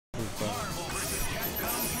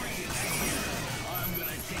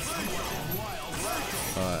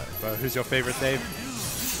Bro, who's your favorite Dave?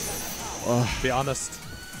 Be honest.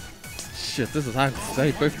 Shit, this is hard to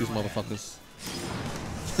say. Both these motherfuckers.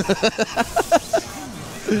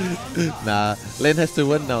 Nah, Len has to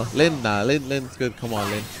win now. Len's good. Come on,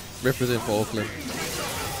 Len. Represent for Auckland.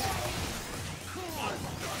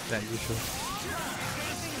 That usual.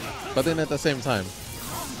 But then at the same time,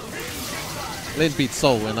 Len beat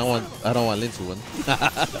Soul, and I don't want Len to win.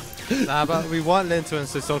 Nah, but we want Len to win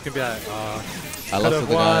so Soul can be like, I could lost have to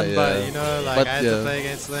the won, guy, yeah. but you know, like But, I had to play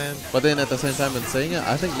against Len. But then at the same time, in saying it,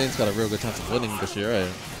 I think Len's got a real good chance of winning this year,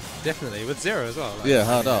 right? Definitely, with 0 as well. Like, Yeah,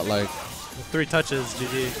 hard out, like. 3 touches,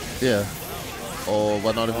 GG. Yeah. Oh,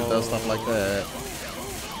 but not if he does stuff like that.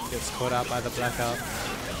 Gets caught out by the Blackout.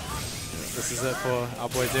 This is it for our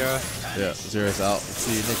boy 0. Yeah, 0's out.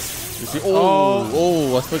 See you next. You see,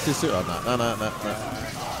 oh, I spoke too soon. Oh, no.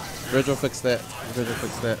 Virgil fixed that. A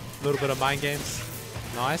little bit of mind games.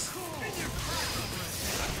 Nice.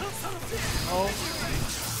 Oh.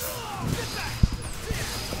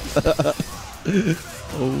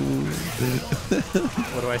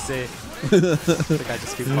 What do I say? I think I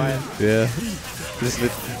just keep quiet. Yeah.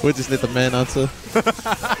 We'll just let the man answer.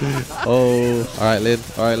 Oh, all right, Len.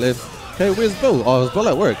 Okay, where's Bill? Oh, is Bill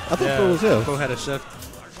at work? I thought Bill was here. Bill had a shift.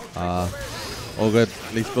 All good.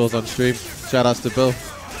 At least Bill's on stream. Shout outs to Bill.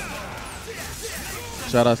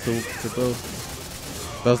 Shout outs to Bill.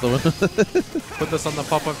 That's the one. Put this on the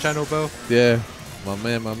pop-up channel, Bill. Yeah, my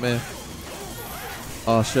man.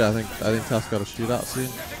 Oh shit, I think Task got a shootout soon.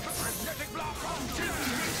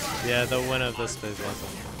 Yeah, the winner of this plays Wasm,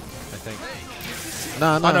 I think.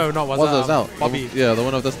 Nah. Oh, no, not Wazza's out. Bobby. Yeah, the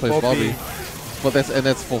winner of this plays Bobby. But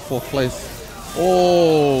that's for 4th place.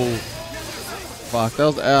 Oh, fuck!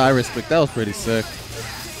 I respect. That was pretty sick.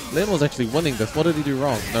 Len was actually winning this. What did he do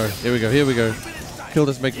wrong? No, here we go. Kill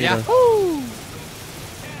this Magneto. Yahoo!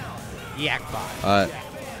 Yak bot. Alright.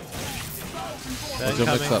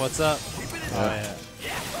 Incoming, what's up? Oh yeah.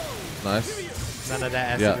 Nice. None of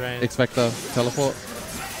that acid rain. X-Factor teleport.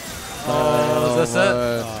 Oh, is this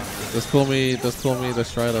it? Just call me the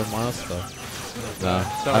Strider Master. Nah,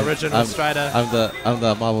 the original Strider. I'm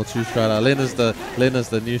the Marvel 2 Strider. Len is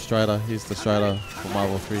the new Strider. He's the Strider for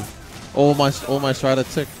Marvel 3. All my Strider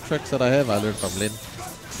tricks that I have, I learned from Len.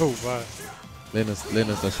 Oh, right. Len is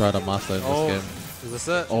the Strider Master in this game. Is this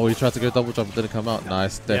it? Oh, he tried to go double jump, didn't come out.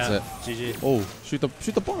 Nice, that's it. GG. Oh, shoot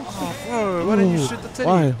the bomb. Oh, bro, why didn't you shoot the titty?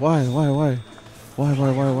 Why?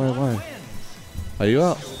 Are you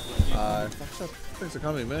out? Thanks for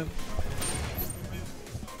coming, man.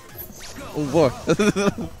 Oh boy.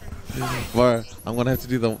 Boy, I'm gonna have to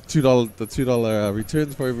do the $2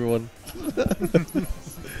 returns for everyone.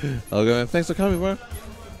 Okay, man. Thanks for coming, bro.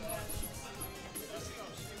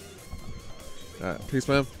 Alright, peace,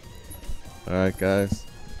 man. Alright, guys.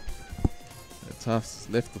 Tufts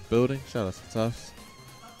left the building. Shout out to Tufts.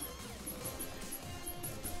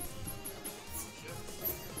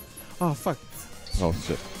 Oh, fuck. Oh,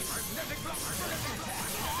 shit.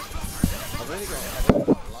 I've already got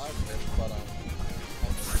live events, but I'm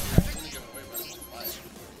only giving away my live.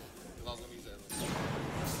 Because I was going to use it as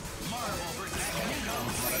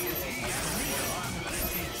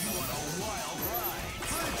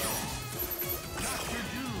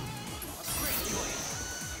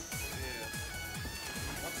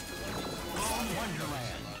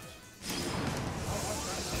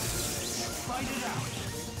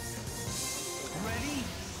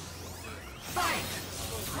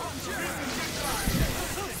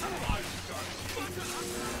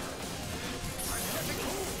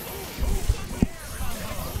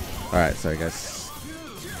Alright, sorry guys.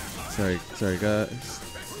 Sorry guys.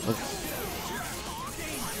 Oops.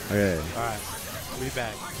 Okay. Alright, we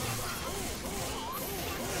back.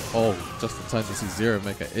 Oh, just in time to see Zero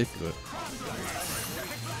make an 8 good.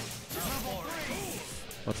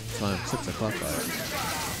 What's the time? 6 o'clock.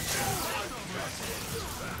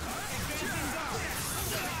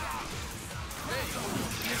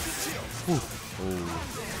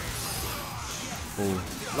 Oh,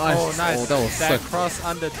 nice. Oh, nice. Oh, that was that sick. cross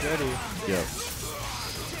under dirty. Yeah.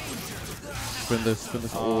 Spin this.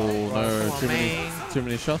 Oh, no. Too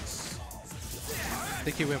many shots. I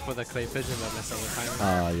think he went for the clay pigeon but messed up the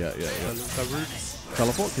timing. Yeah. The roots.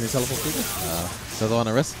 Teleport? Can you teleport through this? Doesn't want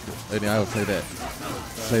to risk. Only I would play that.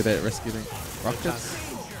 Play that risky thing. Rockets?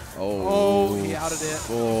 Oh, he out of there.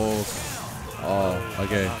 Oh,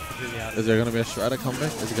 okay. Is there going to be a Strider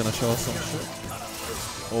comeback? Is he going to show us some shit?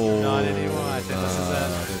 Oh, not anymore. I think this is it.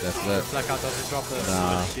 I think that's it. Blackout doesn't drop this.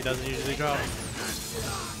 Nah. She doesn't usually drop.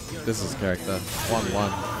 This is character.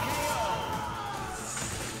 1-1.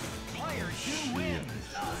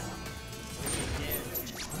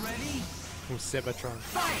 Cybertron.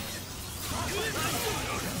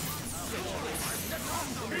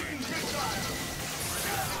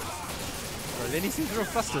 Bro, Lenny seems real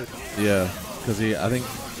flustered. Yeah, because I think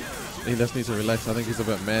he just needs to relax. I think he's a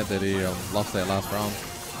bit mad that he lost that last round.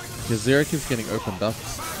 Because Zero keeps getting opened up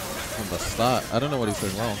from the start. I don't know what he's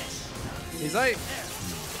doing wrong. He's like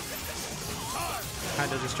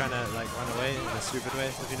kind of just trying to like run away in a stupid way,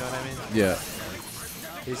 if you know what I mean. Yeah.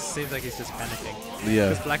 He seems like he's just panicking. Yeah.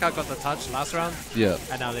 Because Blackout got the touch last round. Yeah.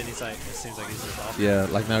 And now Lenny's like, it seems like he's just off. Yeah,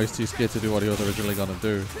 like now he's too scared to do what he was originally gonna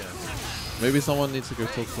do. Yeah. Maybe someone needs to go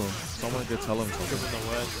talk to him. Someone could tell him Give something. him the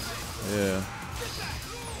word. Yeah.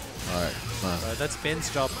 Alright, nice. Bro, that's Ben's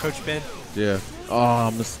job, Coach Ben. Yeah. Oh,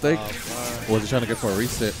 mistake. Oh, Or was he trying to go for a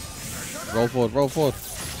reset? Roll forward, roll forward.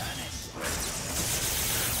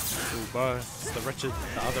 ooh, bro, it's the Richard,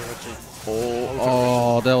 the other Richard.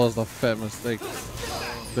 Oh, that was the fat mistake.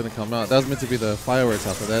 Didn't come out. That was meant to be the fireworks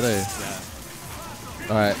after that, eh?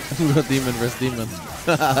 Yeah. Alright, we got Demon versus Demon.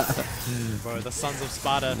 Bro, the Sons of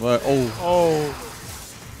Sparta. Right, oh. Oh.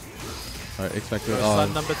 Alright, expected. Bro,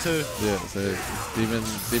 Sun number 2. Yeah, so Demon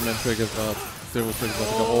triggers up. Devil triggers up.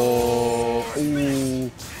 Oh, ooh.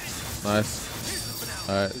 Nice.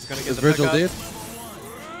 Alright. He's gonna get Is the Virgil pickup. dead?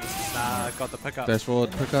 Nah, got the pickup. Dash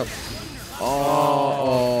forward, pickup.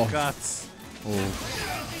 Oh. Guts. Oh.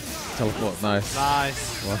 Teleport, nice.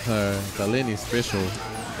 Nice. Wow, the Lenny special.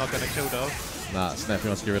 Not gonna kill though. Nah, Snap, he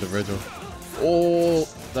wants to get rid of Virgil. Oh,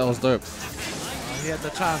 that was dope. He had the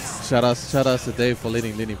chance. Shout out to Dave for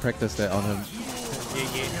letting Lenny practice that on him.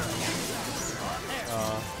 Yeah.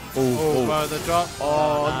 Oh, bro, the drop.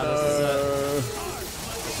 Oh, nah, no. This is it.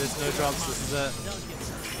 If there's no drops, this is it.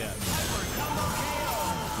 Yeah.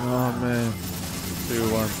 Oh, man.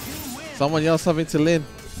 2-1. Someone yell something to Lynn.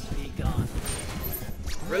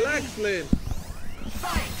 Relax, Lynn.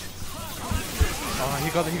 Oh,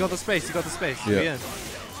 he got the space. He got the space. Yeah. Be in.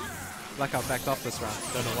 Blackout backed off this round.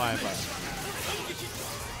 Don't know why, but.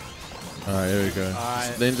 Alright, here we go.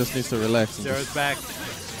 Alright. Lynn just needs to relax. And Zero's back.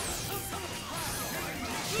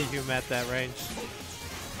 Keep him at that range.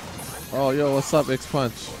 oh, yo, what's up, X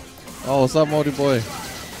Punch? Oh, what's up, Moldy Boy?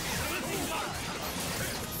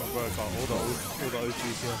 Bro, got all the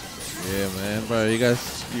OGs here. Yeah, man, bro, you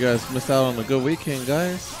guys missed out on a good weekend,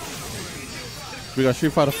 guys. We got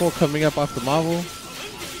Street Fighter 4 coming up after Marvel.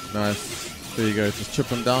 Nice. There you go, just chip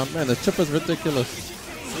him down. Man, the chip is ridiculous.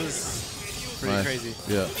 This is pretty Nice. crazy.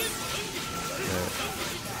 Yeah.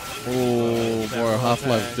 Oh, boy,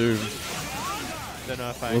 Half-Life Doom. Don't know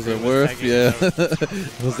if I Was agree it with worth? tagging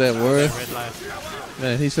Yeah. Was that worth? Red light.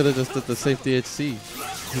 Man, he should have just did the safety HC.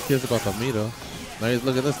 Who cares about the meter? Now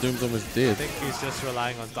look at this, Doom's almost I dead. think he's just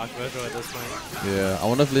relying on Dark Virgil at this point. Yeah, I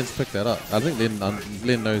wonder if Lynn's picked that up. I think Lynn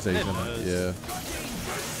knows that he's Lynn gonna. knows. Yeah.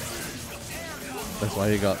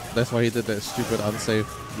 That's why he did that stupid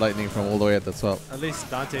unsafe lightning from all the way at the top. At least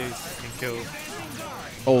Dante can kill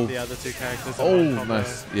Oh, the other two characters. in oh, one combo.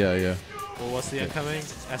 nice. Yeah, yeah. Well, what's the incoming?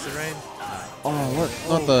 Acid Rain? Oh, what?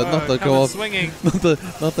 Oh, Not the come go and up, swinging.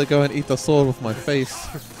 not the go and eat the sword with my face.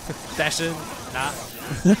 Dashing. Nah.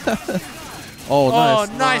 Oh, Oh,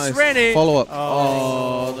 nice, nice, Rennie. Follow up.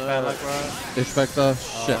 Oh, no. bad luck, bro. Inspector,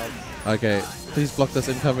 shit. Okay, please block this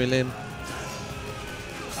incoming Lynn.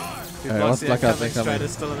 He Alright, blocks what's the Blackout incoming incoming? straight,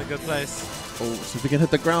 is still in a good place. Oh, so we can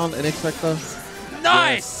hit the ground and X-Factor.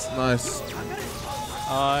 Nice! Nice.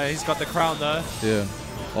 He's got the crown though. Yeah.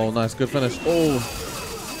 Oh, nice. Good finish.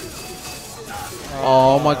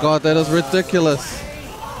 Oh my god, that is ridiculous.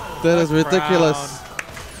 That is ridiculous.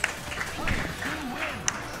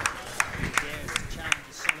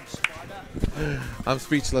 I'm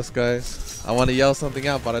speechless, guys. I want to yell something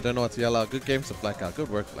out, but I don't know what to yell out. Good game to Blackout. Good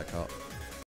work, Blackout.